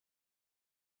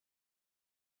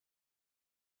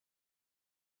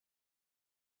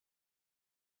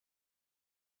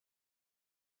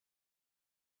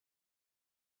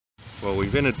Well,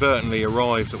 we've inadvertently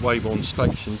arrived at Weybourne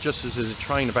station just as there's a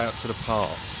train about to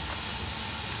depart.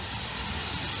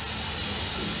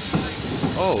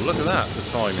 Oh, look at that, the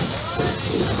timing.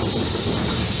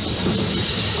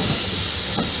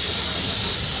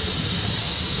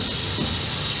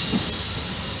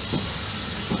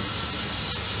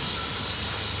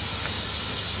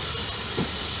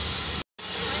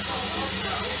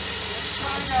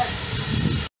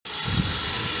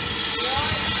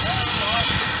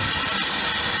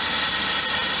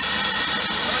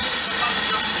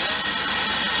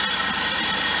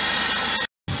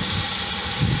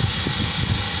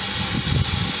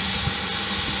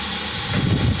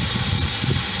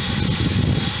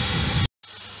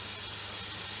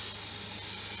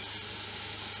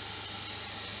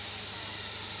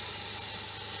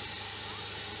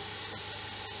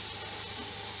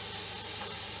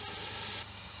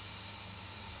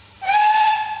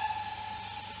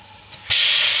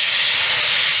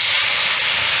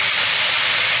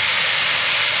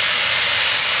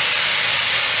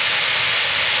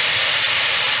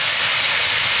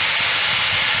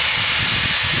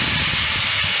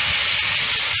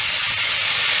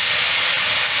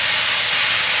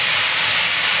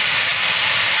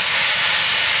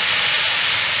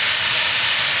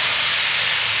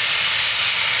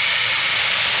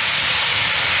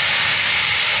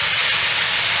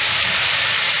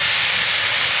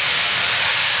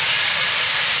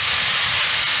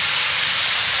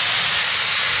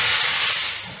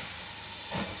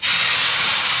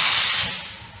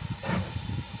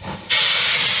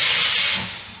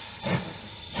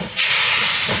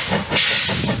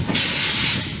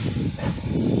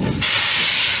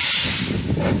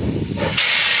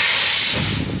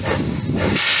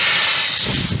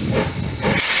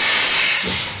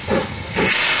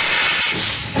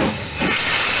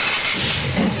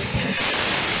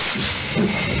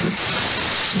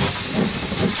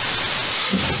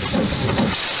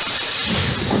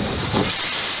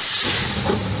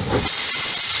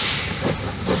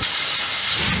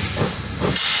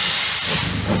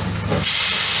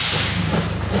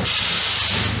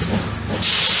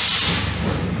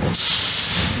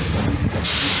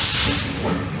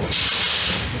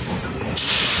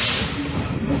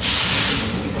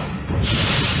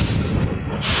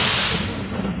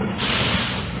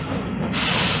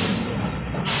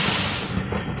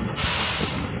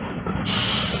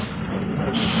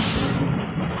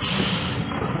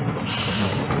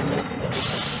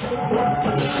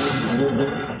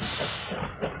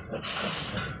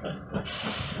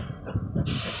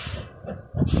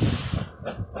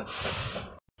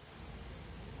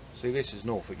 See, this is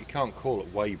Norfolk. You can't call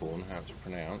it Weybourne, how it's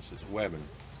pronounced. It's Weybourne.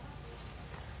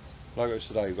 Logos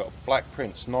today, we've got a Black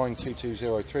Prince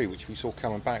 92203, which we saw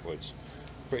coming backwards.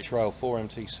 British Rail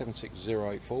 4MT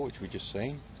 76084, which we just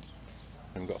seen.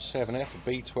 And we've got a 7F, a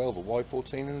B12, a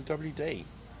Y14 and a WD.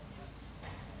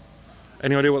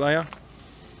 Any idea what they are?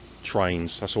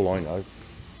 Trains, that's all I know.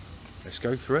 Let's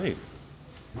go through.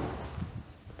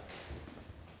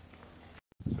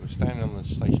 So we're standing on the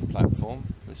station platform.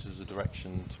 This is the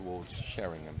direction towards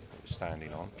Sheringham that we're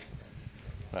standing on.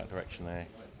 That direction there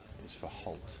is for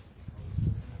halt.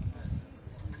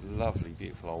 Lovely,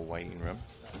 beautiful old waiting room.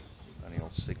 And the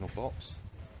old signal box.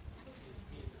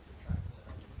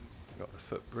 Got the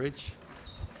footbridge.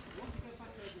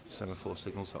 Semaphore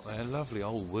signals up there. Lovely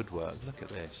old woodwork. Look at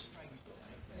this.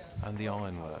 And the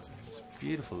ironwork. It's a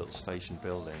beautiful little station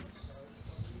building.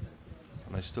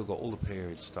 And they've still got all the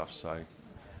period stuff, so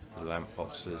the lamp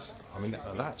boxes. I mean,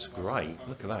 that's great.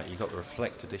 Look at that. You've got the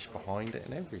reflector dish behind it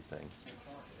and everything.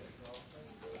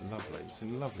 Lovely. It's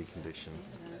in lovely condition.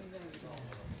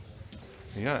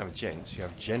 You don't have gents, you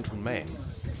have gentlemen.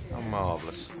 How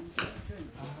marvellous.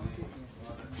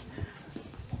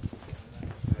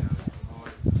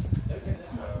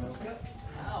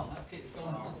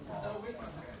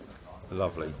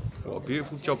 Lovely. What a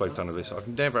beautiful job they've done of this. I've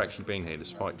never actually been here,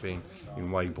 despite being in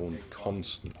Weybourne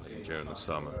constantly during the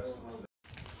summer.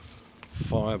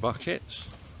 Fire buckets.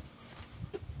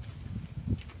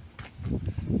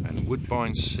 And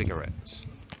Woodbine cigarettes.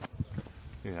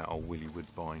 Look at that old Willie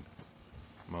Woodbine.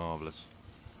 Marvellous.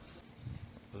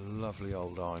 Lovely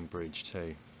old iron bridge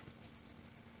too.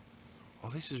 Oh,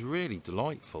 this is really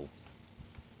delightful.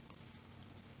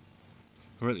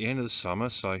 We're at the end of the summer,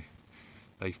 so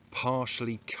they've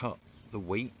partially cut the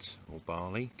wheat or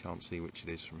barley. Can't see which it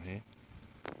is from here.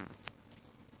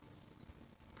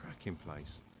 Cracking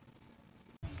place.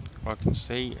 I can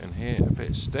see and hear a bit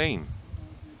of steam.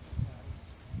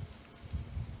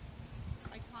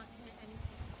 I can't hear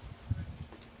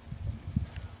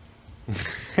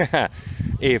anything.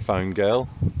 Earphone girl.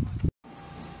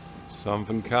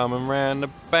 Something coming round the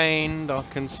bend, I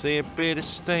can see a bit of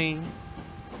steam.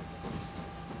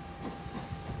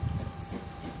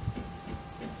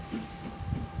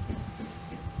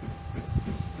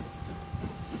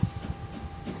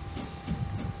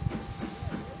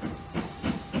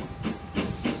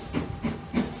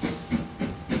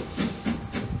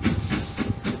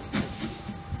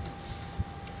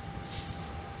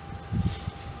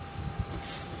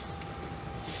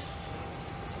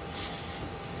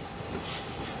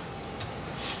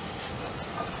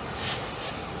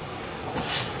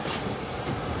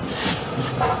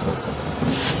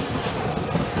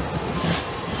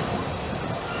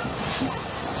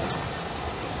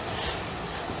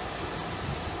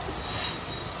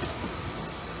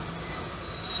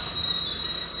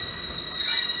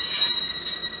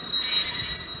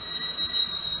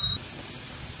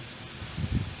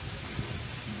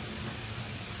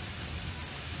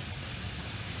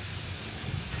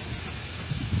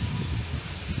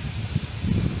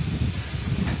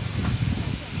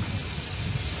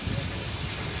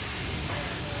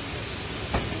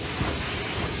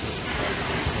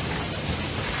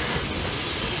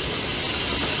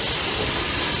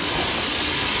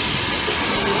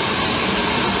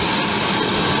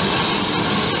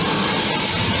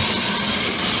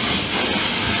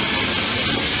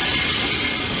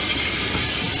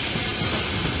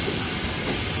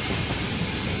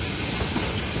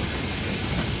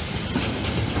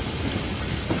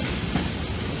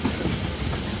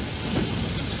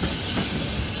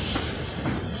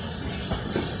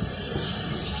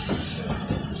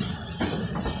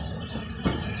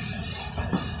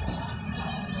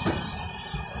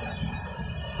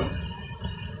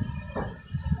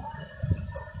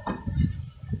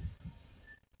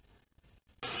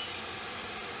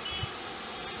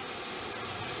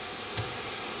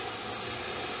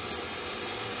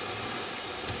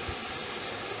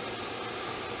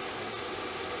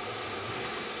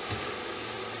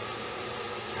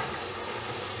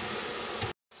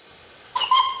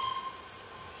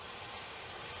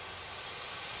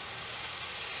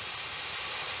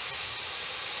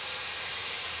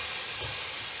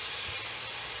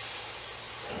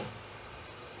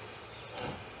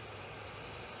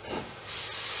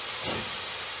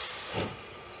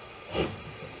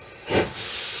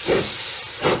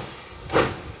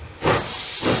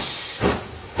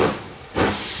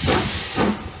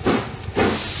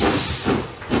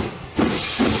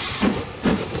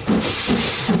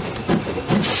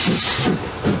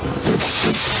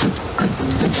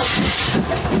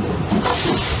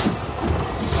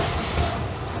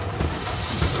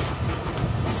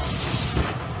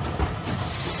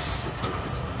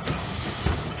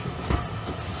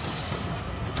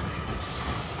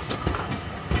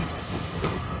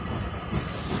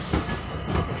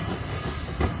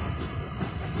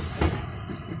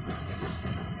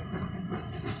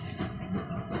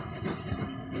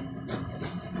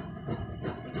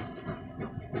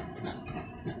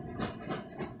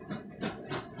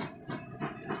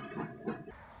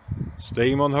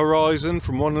 Steam on horizon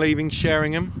from one leaving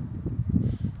Sheringham.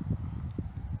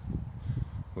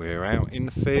 We're out in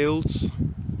the fields.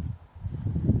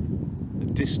 The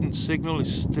distance signal is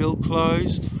still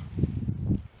closed.